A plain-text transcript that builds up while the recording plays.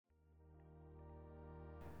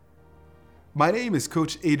My name is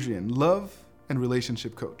Coach Adrian, love and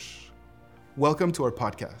relationship coach. Welcome to our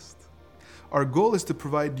podcast. Our goal is to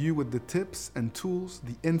provide you with the tips and tools,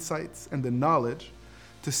 the insights, and the knowledge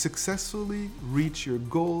to successfully reach your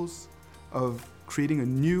goals of creating a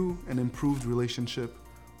new and improved relationship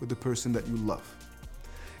with the person that you love.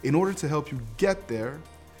 In order to help you get there,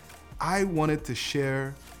 I wanted to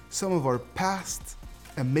share some of our past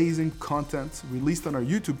amazing content released on our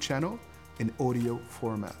YouTube channel in audio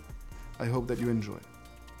format. I hope that you enjoy.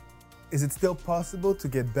 Is it still possible to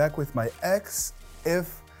get back with my ex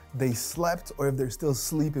if they slept or if they're still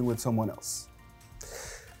sleeping with someone else?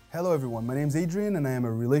 Hello everyone, my name is Adrian and I am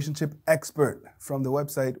a relationship expert from the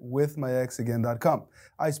website withmyexagain.com.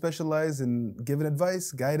 I specialize in giving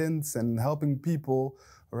advice, guidance, and helping people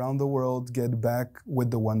around the world get back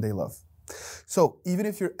with the one they love. So even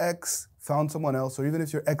if your ex found someone else, or even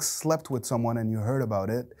if your ex slept with someone and you heard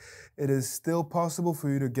about it, it is still possible for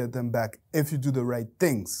you to get them back if you do the right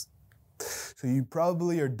things. So you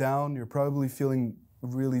probably are down, you're probably feeling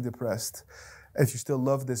really depressed. If you still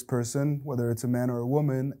love this person, whether it's a man or a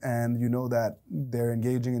woman, and you know that they're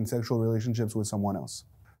engaging in sexual relationships with someone else.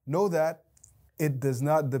 Know that it does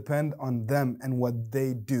not depend on them and what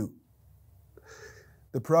they do.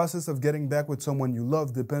 The process of getting back with someone you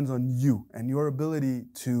love depends on you and your ability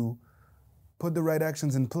to put the right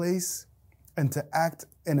actions in place and to act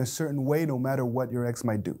in a certain way no matter what your ex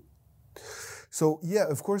might do. So yeah,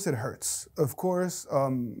 of course it hurts. Of course,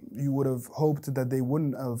 you would have hoped that they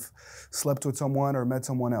wouldn't have slept with someone or met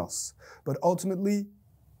someone else. But ultimately,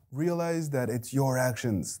 realize that it's your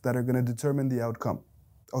actions that are going to determine the outcome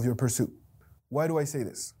of your pursuit. Why do I say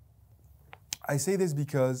this? I say this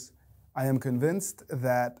because I am convinced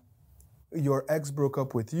that your ex broke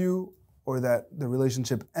up with you or that the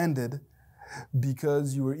relationship ended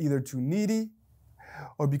because you were either too needy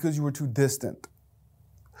or because you were too distant.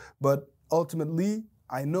 But ultimately,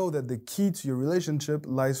 I know that the key to your relationship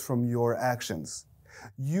lies from your actions.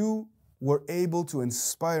 You were able to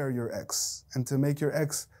inspire your ex and to make your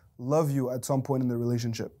ex love you at some point in the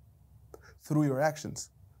relationship through your actions,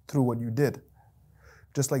 through what you did,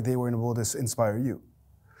 just like they were able to inspire you.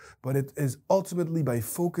 But it is ultimately by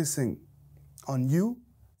focusing on you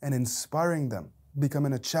and inspiring them,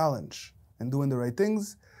 becoming a challenge and doing the right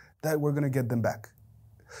things that we're going to get them back.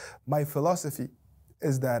 My philosophy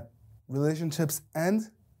is that relationships end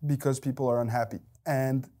because people are unhappy,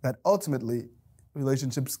 and that ultimately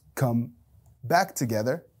relationships come back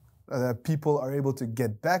together, that people are able to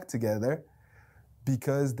get back together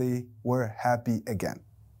because they were happy again,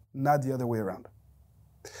 not the other way around.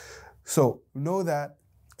 So know that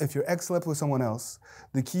if your ex slept with someone else,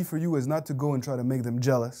 the key for you is not to go and try to make them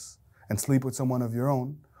jealous and sleep with someone of your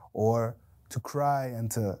own, or to cry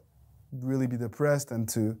and to really be depressed and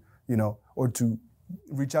to, or to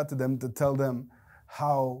reach out to them to tell them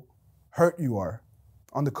how hurt you are.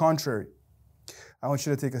 On the contrary, I want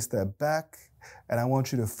you to take a step back and I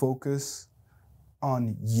want you to focus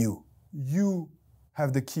on you. You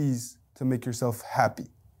have the keys to make yourself happy.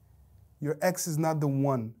 Your ex is not the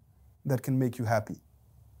one that can make you happy.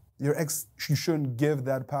 Your ex, you shouldn't give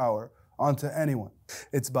that power onto anyone.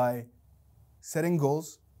 It's by setting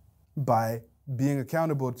goals, by being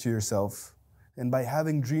accountable to yourself, and by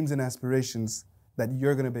having dreams and aspirations that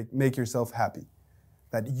you're going to make yourself happy,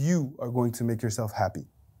 that you are going to make yourself happy.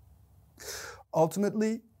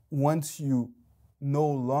 Ultimately, once you no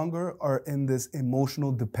longer are in this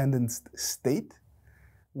emotional dependence state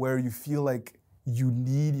where you feel like you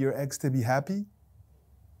need your ex to be happy,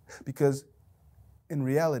 because in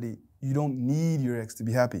reality, you don't need your ex to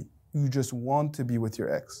be happy. You just want to be with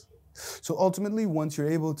your ex. So ultimately, once you're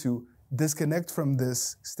able to disconnect from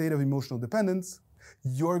this state of emotional dependence,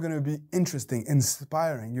 you're going to be interesting,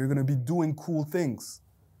 inspiring. You're going to be doing cool things.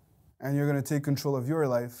 And you're going to take control of your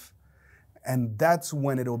life. And that's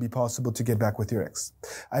when it'll be possible to get back with your ex.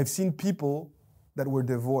 I've seen people that were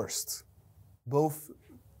divorced. Both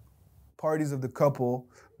parties of the couple,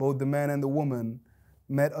 both the man and the woman,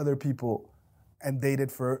 met other people and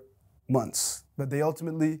dated for months. But they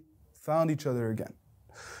ultimately found each other again.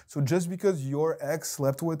 So just because your ex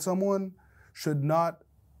slept with someone should not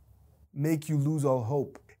make you lose all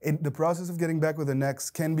hope. The process of getting back with an ex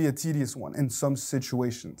can be a tedious one in some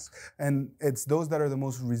situations. And it's those that are the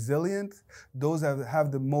most resilient, those that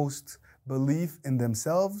have the most belief in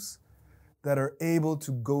themselves, that are able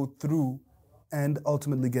to go through and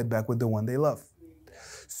ultimately get back with the one they love.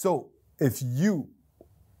 So if you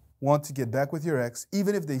want to get back with your ex,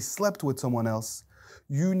 even if they slept with someone else,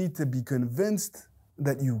 you need to be convinced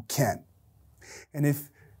that you can. And if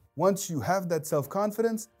once you have that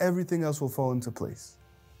self-confidence, everything else will fall into place.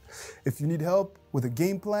 If you need help with a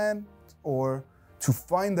game plan or to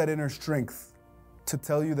find that inner strength to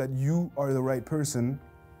tell you that you are the right person,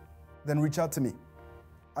 then reach out to me.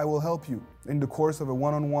 I will help you in the course of a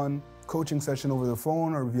one-on-one coaching session over the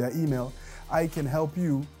phone or via email. I can help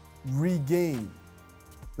you regain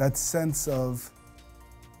that sense of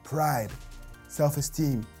pride,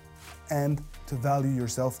 self-esteem, and to value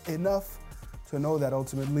yourself enough to know that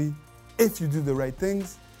ultimately, if you do the right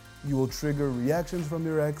things, you will trigger reactions from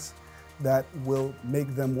your ex that will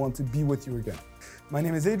make them want to be with you again. My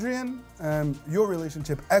name is Adrian. I'm your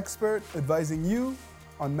relationship expert, advising you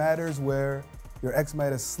on matters where your ex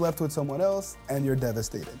might have slept with someone else and you're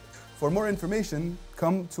devastated. For more information,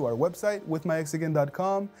 come to our website,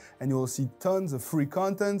 withmyexagain.com, and you will see tons of free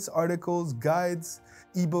contents, articles, guides,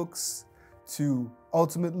 ebooks to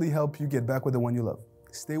ultimately help you get back with the one you love.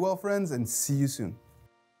 Stay well, friends, and see you soon.